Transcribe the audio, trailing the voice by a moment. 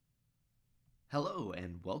Hello,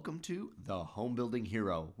 and welcome to The Home Building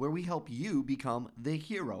Hero, where we help you become the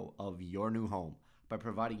hero of your new home by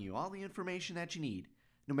providing you all the information that you need.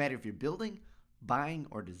 No matter if you're building, buying,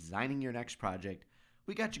 or designing your next project,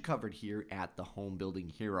 we got you covered here at The Home Building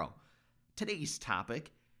Hero. Today's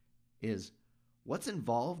topic is what's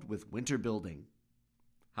involved with winter building.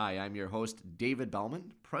 Hi, I'm your host, David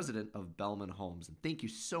Bellman, president of Bellman Homes, and thank you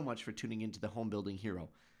so much for tuning into the Home Building Hero.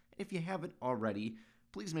 If you haven't already,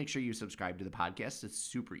 please make sure you subscribe to the podcast. It's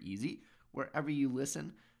super easy. Wherever you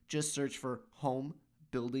listen, just search for Home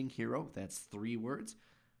Building Hero. That's 3 words.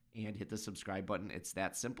 And hit the subscribe button. It's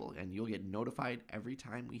that simple, and you'll get notified every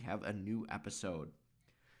time we have a new episode.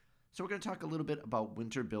 So we're going to talk a little bit about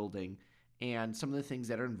winter building and some of the things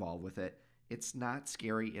that are involved with it. It's not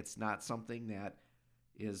scary. It's not something that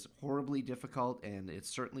is horribly difficult, and it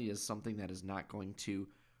certainly is something that is not going to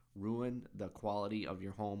ruin the quality of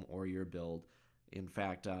your home or your build. In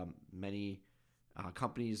fact, many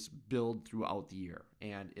companies build throughout the year,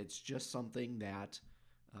 and it's just something that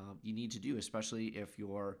you need to do, especially if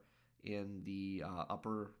you're in the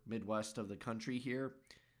upper Midwest of the country here.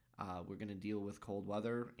 We're going to deal with cold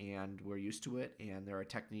weather, and we're used to it, and there are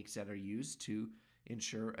techniques that are used to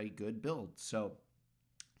ensure a good build. So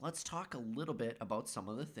let's talk a little bit about some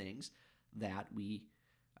of the things that we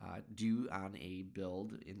do on a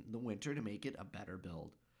build in the winter to make it a better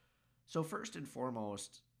build. So first and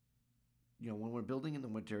foremost, when we're building in the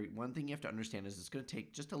winter, one thing you have to understand is it's going to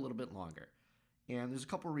take just a little bit longer. And there's a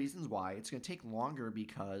couple reasons why. It's going to take longer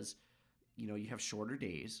because, you have shorter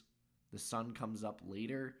days. The sun comes up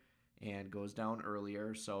later and goes down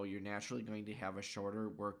earlier, so you're naturally going to have a shorter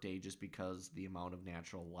workday just because the amount of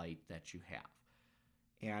natural light that you have.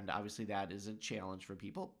 And obviously that is a challenge for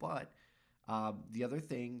people, but the other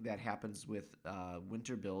thing that happens with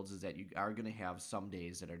winter builds is that you are going to have some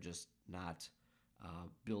days that are just not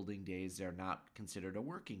building days. They're not considered a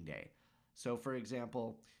working day. So, for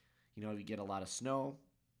example, if you get a lot of snow,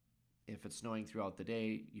 if it's snowing throughout the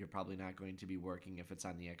day, you're probably not going to be working if it's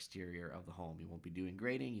on the exterior of the home. You won't be doing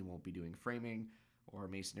grading, you won't be doing framing or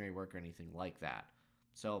masonry work or anything like that.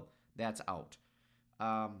 So that's out.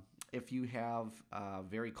 If you have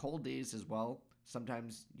very cold days as well,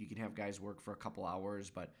 sometimes you can have guys work for a couple hours,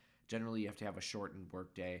 but generally you have to have a shortened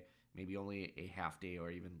work day, maybe only a half day or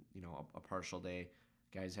even a partial day.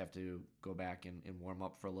 Guys have to go back and warm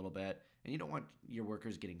up for a little bit, and you don't want your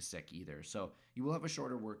workers getting sick either. So you will have a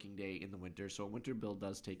shorter working day in the winter, so a winter build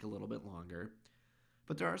does take a little bit longer.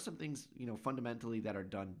 But there are some things, fundamentally that are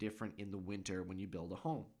done different in the winter when you build a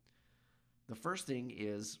home. The first thing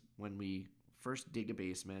is when we first dig a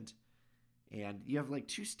basement, and you have like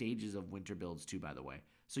 2 stages of winter builds too, by the way.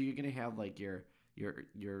 So you're going to have like your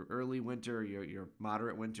early winter, your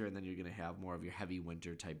moderate winter, and then you're going to have more of your heavy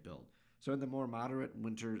winter type build. So in the more moderate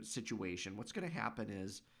winter situation, what's going to happen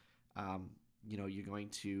is, you're going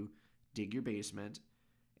to dig your basement,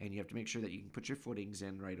 and you have to make sure that you can put your footings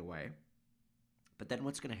in right away. But then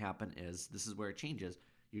what's going to happen is, this is where it changes.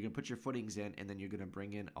 You're going to put your footings in, and then you're going to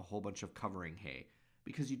bring in a whole bunch of covering hay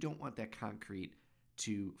because you don't want that concrete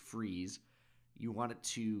to freeze. You want it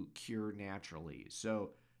to cure naturally.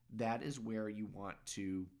 So that is where you want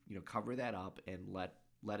to, cover that up and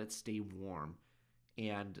let it stay warm.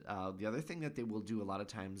 And the other thing that they will do a lot of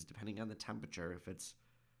times, depending on the temperature, if it's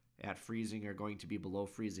at freezing or going to be below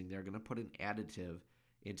freezing, they're going to put an additive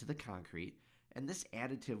into the concrete. And this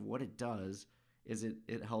additive, what it does is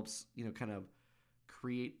it helps, kind of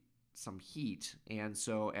create some heat. And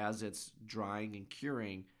so as it's drying and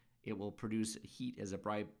curing, it will produce heat as a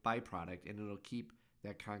byproduct, and it'll keep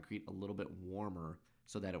that concrete a little bit warmer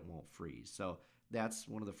so that it won't freeze. So that's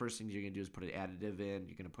one of the first things you're going to do is put an additive in.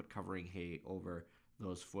 You're going to put covering hay over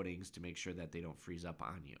those footings to make sure that they don't freeze up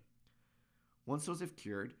on you. Once those have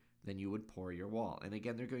cured, then you would pour your wall. And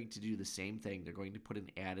again, they're going to do the same thing. They're going to put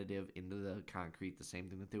an additive into the concrete, the same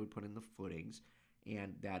thing that they would put in the footings,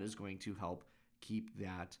 and that is going to help keep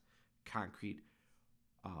that concrete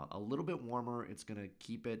a little bit warmer. It's going to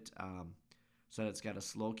keep it so that it's got a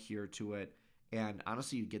slow cure to it. And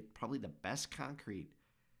honestly, you get probably the best concrete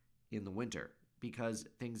in the winter because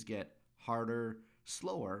things get harder,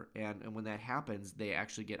 slower. And when that happens, they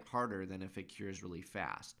actually get harder than if it cures really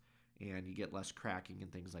fast. And you get less cracking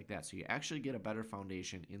and things like that. So you actually get a better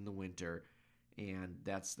foundation in the winter. And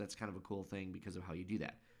that's kind of a cool thing because of how you do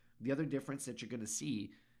that. The other difference that you're going to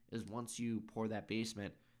see is once you pour that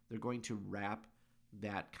basement, they're going to wrap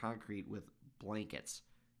that concrete with blankets,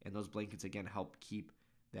 and those blankets again help keep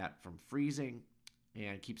that from freezing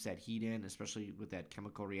and keeps that heat in, especially with that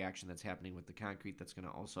chemical reaction that's happening with the concrete. That's going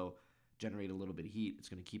to also generate a little bit of heat. It's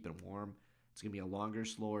going to keep it warm. It's going to be a longer,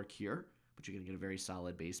 slower cure, but you're going to get a very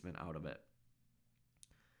solid basement out of it.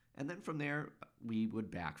 And then from there, we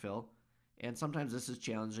would backfill. And sometimes this is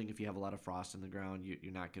challenging if you have a lot of frost in the ground.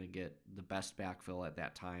 You're not going to get the best backfill at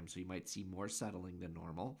that time, so you might see more settling than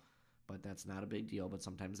normal, but that's not a big deal, but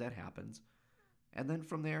sometimes that happens. And then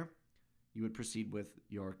from there, you would proceed with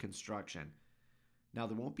your construction. Now,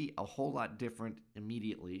 there won't be a whole lot different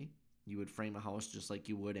immediately. You would frame a house just like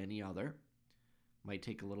you would any other. Might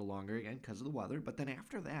take a little longer again because of the weather, but then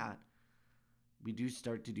after that, we do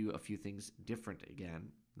start to do a few things different again.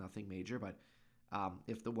 Nothing major, but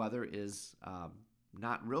if the weather is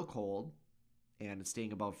not real cold and it's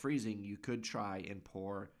staying above freezing, you could try and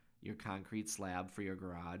pour your concrete slab for your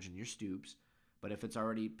garage and your stoops. But if it's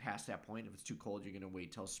already past that point, if it's too cold, you're going to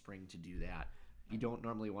wait till spring to do that. You don't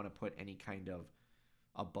normally want to put any kind of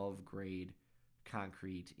above grade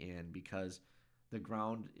concrete in because the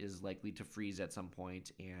ground is likely to freeze at some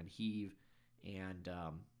point and heave, and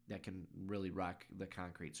that can really wreck the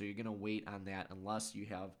concrete. So you're going to wait on that unless you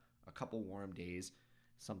have a couple warm days,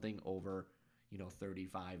 something over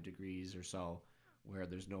 35 degrees or so, where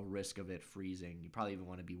there's no risk of it freezing. You probably even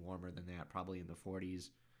want to be warmer than that, probably in the 40s,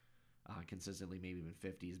 consistently, maybe even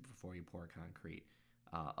 50s before you pour concrete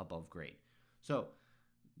above grade. So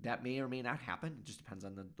that may or may not happen. It just depends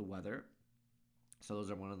on the weather. So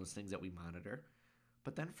those are one of those things that we monitor.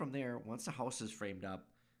 But then from there, once the house is framed up,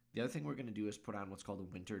 the other thing we're going to do is put on what's called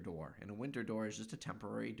a winter door. And a winter door is just a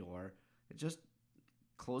temporary door. It's just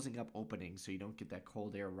closing up openings so you don't get that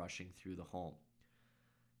cold air rushing through the home.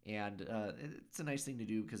 And it's a nice thing to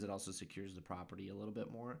do because it also secures the property a little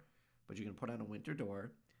bit more. But you're going to put on a winter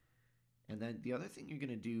door. And then the other thing you're going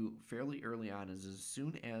to do fairly early on is as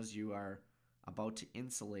soon as you are about to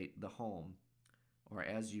insulate the home, or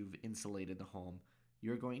as you've insulated the home,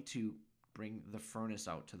 you're going to bring the furnace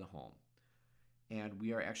out to the home. And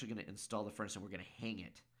we are actually going to install the furnace and we're going to hang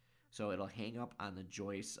it. So it'll hang up on the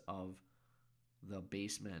joists of the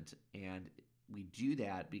basement. And we do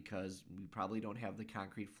that because we probably don't have the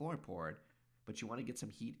concrete floor poured, but you want to get some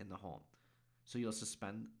heat in the home. So you'll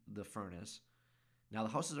suspend the furnace. Now the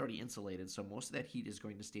house is already insulated, so most of that heat is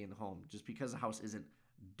going to stay in the home. Just because the house isn't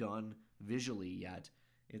done visually yet,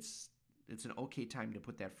 it's an okay time to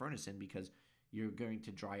put that furnace in because you're going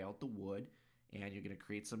to dry out the wood and you're going to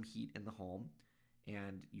create some heat in the home,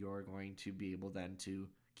 and you're going to be able then to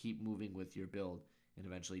keep moving with your build and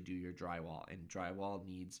eventually do your drywall. And drywall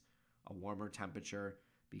needs a warmer temperature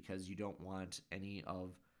because you don't want any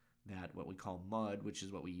of that what we call mud, which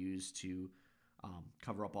is what we use to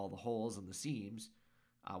cover up all the holes and the seams.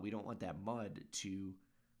 We don't want that mud to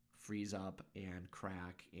freeze up and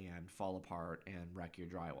crack and fall apart and wreck your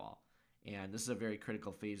drywall. And this is a very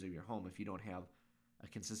critical phase of your home. If you don't have a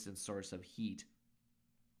consistent source of heat,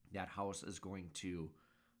 that house is going to,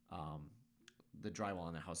 the drywall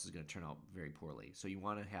in the house is going to turn out very poorly. So you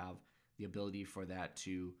want to have the ability for that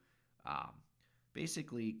to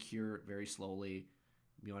basically cure very slowly.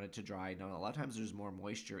 You want it to dry. Now, a lot of times there's more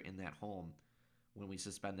moisture in that home when we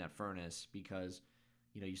suspend that furnace because,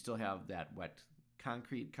 you still have that wet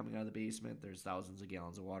concrete coming out of the basement. There's thousands of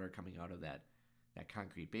gallons of water coming out of that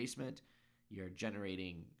concrete basement. You're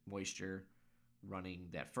generating moisture running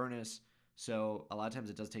that furnace. So a lot of times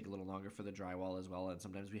it does take a little longer for the drywall as well, and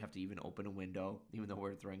sometimes we have to even open a window, even though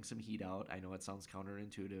we're throwing some heat out. I know it sounds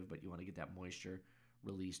counterintuitive, but you want to get that moisture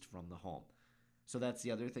released from the home. So that's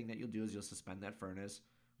the other thing that you'll do is you'll suspend that furnace.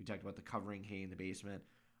 We talked about the covering hay in the basement.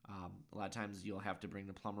 A lot of times you'll have to bring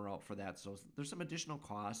the plumber out for that. So there's some additional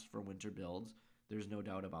cost for winter builds. There's no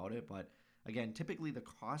doubt about it. But again, typically the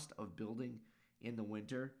cost of building in the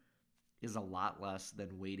winter is a lot less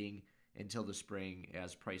than waiting until the spring,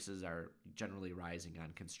 as prices are generally rising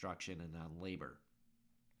on construction and on labor.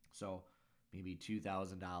 So maybe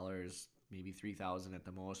 $2,000, maybe $3,000 at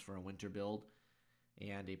the most for a winter build.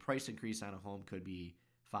 And a price increase on a home could be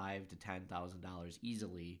 $5,000 to $10,000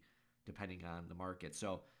 easily, depending on the market.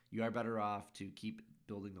 So you are better off to keep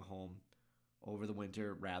building the home over the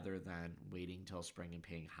winter rather than waiting till spring and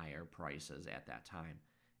paying higher prices at that time.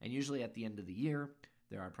 And usually at the end of the year,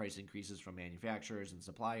 there are price increases from manufacturers and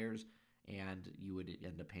suppliers, and you would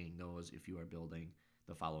end up paying those if you are building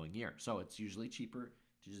the following year. So it's usually cheaper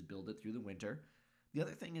to just build it through the winter. The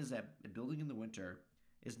other thing is that building in the winter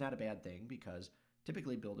is not a bad thing because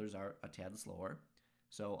typically builders are a tad slower.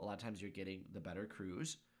 So a lot of times you're getting the better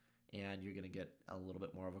crews, and you're going to get a little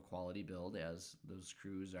bit more of a quality build as those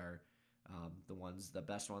crews are the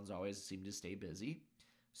best ones always seem to stay busy.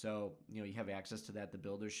 So, you have access to that. The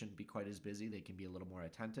builders shouldn't be quite as busy. They can be a little more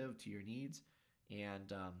attentive to your needs.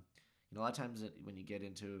 And, a lot of times when you get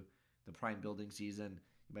into the prime building season,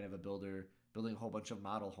 you might have a builder building a whole bunch of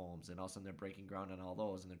model homes, and all of a sudden they're breaking ground on all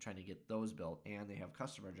those, and they're trying to get those built, and they have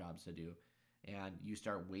customer jobs to do. and you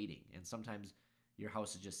start waiting. And sometimes your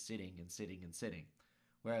house is just sitting and sitting and sitting.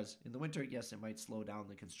 Whereas in the winter, yes, it might slow down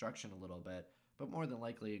the construction a little bit, but more than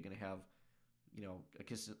likely you're going to have, a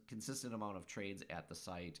consistent amount of trades at the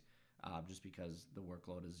site, just because the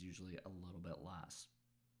workload is usually a little bit less.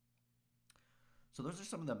 So those are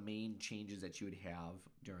some of the main changes that you would have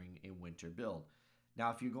during a winter build.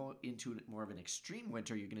 Now, if you go into more of an extreme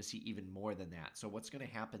winter, you're going to see even more than that. So what's going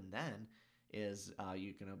to happen then is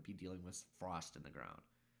you're going to be dealing with frost in the ground.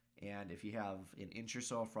 And if you have an inch or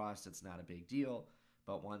so of frost, it's not a big deal.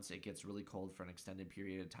 But once it gets really cold for an extended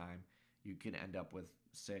period of time, you can end up with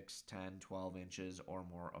 6, 10, 12 inches or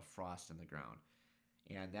more of frost in the ground.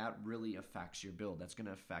 And that really affects your build. That's going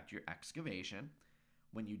to affect your excavation.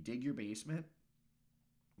 When you dig your basement,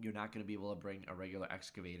 you're not going to be able to bring a regular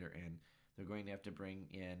excavator in. They're going to have to bring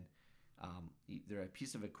in either a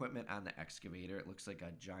piece of equipment on the excavator. It looks like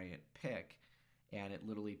a giant pick, and it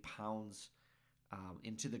literally pounds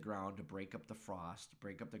into the ground to break up the frost,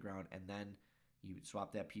 break up the ground, and then you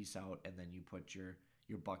swap that piece out, and then you put your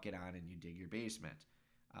bucket on and you dig your basement.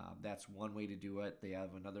 That's one way to do it. They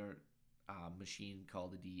have another machine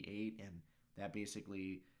called a D8, and that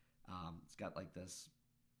basically it's got like this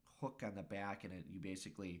hook on the back, and you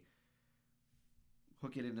basically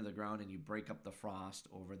hook it into the ground and you break up the frost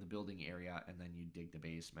over the building area, and then you dig the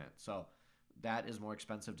basement. So that is more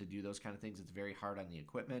expensive to do those kind of things. It's very hard on the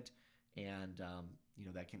equipment, and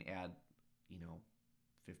that can add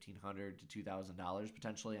 $1,500 to $2,000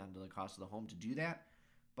 potentially onto the cost of the home to do that.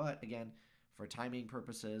 But again, for timing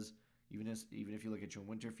purposes, even if you look at your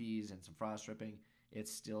winter fees and some frost stripping,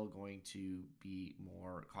 it's still going to be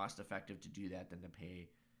more cost effective to do that than to pay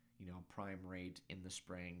prime rate in the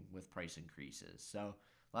spring with price increases. So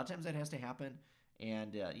a lot of times that has to happen.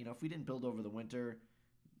 And, if we didn't build over the winter,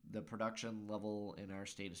 the production level in our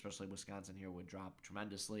state, especially Wisconsin here, would drop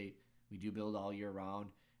tremendously. We do build all year round.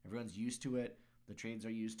 Everyone's used to it. The trades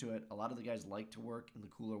are used to it. A lot of the guys like to work in the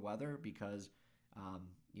cooler weather because,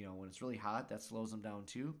 when it's really hot, that slows them down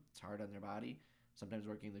too. It's hard on their body. Sometimes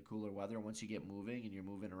working in the cooler weather, once you get moving and you're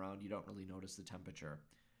moving around, you don't really notice the temperature.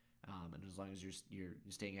 And as long as you're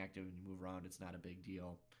staying active and you move around, it's not a big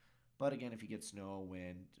deal. But again, if you get snow,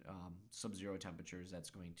 wind, sub-zero temperatures, that's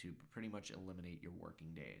going to pretty much eliminate your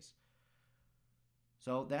working days.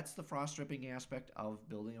 So that's the frost stripping aspect of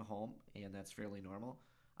building a home, and that's fairly normal.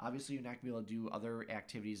 Obviously, you're not going to be able to do other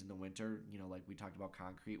activities in the winter, like we talked about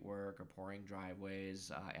concrete work or pouring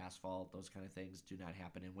driveways, asphalt, those kind of things do not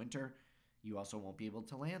happen in winter. You also won't be able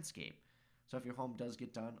to landscape. So if your home does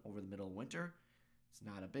get done over the middle of winter, it's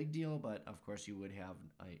not a big deal, but of course you would have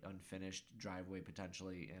an unfinished driveway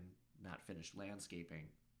potentially and not finished landscaping.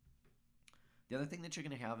 The other thing that you're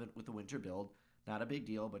going to have with the winter build, not a big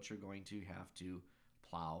deal, but you're going to have to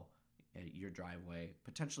plow your driveway,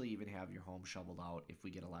 potentially even have your home shoveled out if we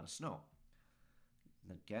get a lot of snow.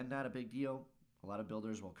 Again, not a big deal. A lot of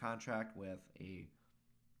builders will contract with a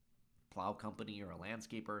plow company or a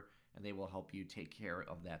landscaper, and they will help you take care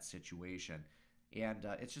of that situation. And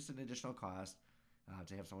it's just an additional cost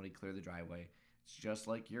to have somebody clear the driveway. It's just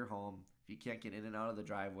like your home. If you can't get in and out of the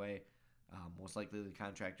driveway, most likely the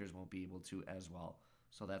contractors won't be able to as well.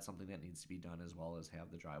 So that's something that needs to be done, as well as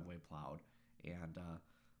have the driveway plowed. And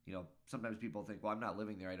sometimes people think, well, I'm not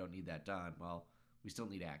living there, I don't need that done. Well, we still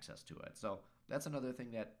need access to it. So that's another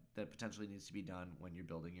thing that potentially needs to be done when you're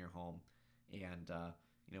building your home. And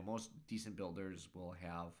most decent builders will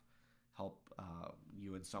have help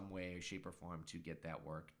you in some way, shape, or form to get that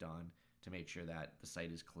work done, to make sure that the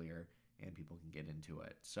site is clear and people can get into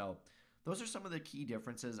it. So those are some of the key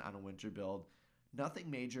differences on a winter build.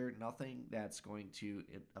 Nothing major, nothing that's going to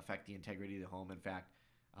affect the integrity of the home. In fact,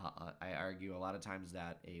 I argue a lot of times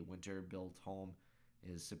that a winter built home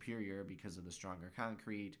is superior because of the stronger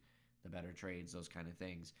concrete, the better trades, those kind of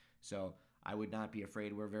things. So I would not be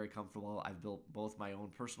afraid. We're very comfortable. I've built both my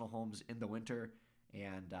own personal homes in the winter,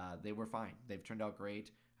 and they were fine. They've turned out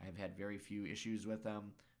great. I have had very few issues with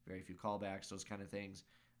them, very few callbacks, those kind of things,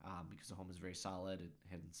 because the home is very solid. It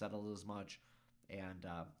hadn't settled as much, and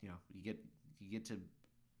you get to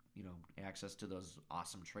access to those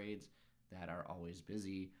awesome trades that are always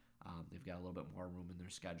busy. They've got a little bit more room in their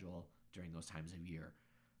schedule during those times of year.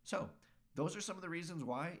 So those are some of the reasons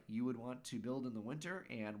why you would want to build in the winter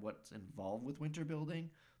and what's involved with winter building.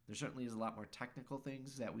 There certainly is a lot more technical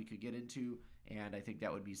things that we could get into, and I think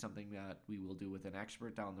that would be something that we will do with an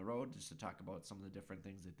expert down the road, just to talk about some of the different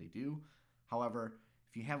things that they do. However,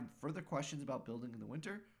 if you have further questions about building in the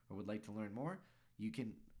winter or would like to learn more, you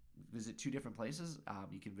can visit two different places.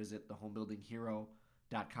 You can visit the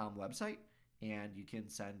homebuildinghero.com website, and you can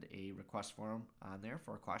send a request form on there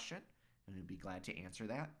for a question, and we'd be glad to answer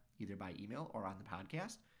that. either by email or on the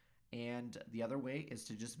podcast. And the other way is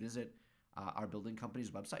to just visit our building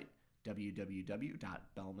company's website,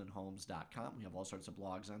 www.bellmanhomes.com. We have all sorts of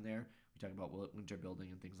blogs on there. We talk about winter building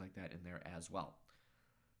and things like that in there as well.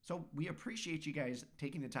 So we appreciate you guys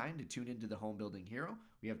taking the time to tune into the Home Building Hero.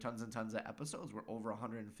 We have tons and tons of episodes. We're over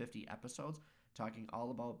 150 episodes talking all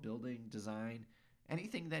about building, design,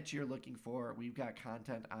 anything that you're looking for. We've got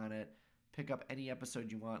content on it. Pick up any episode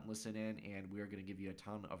you want, listen in, and we're going to give you a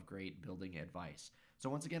ton of great building advice. So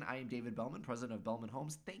once again, I am David Bellman, president of Bellman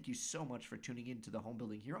Homes. Thank you so much for tuning in to the Home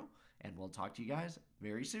Building Hero, and we'll talk to you guys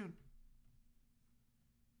very soon.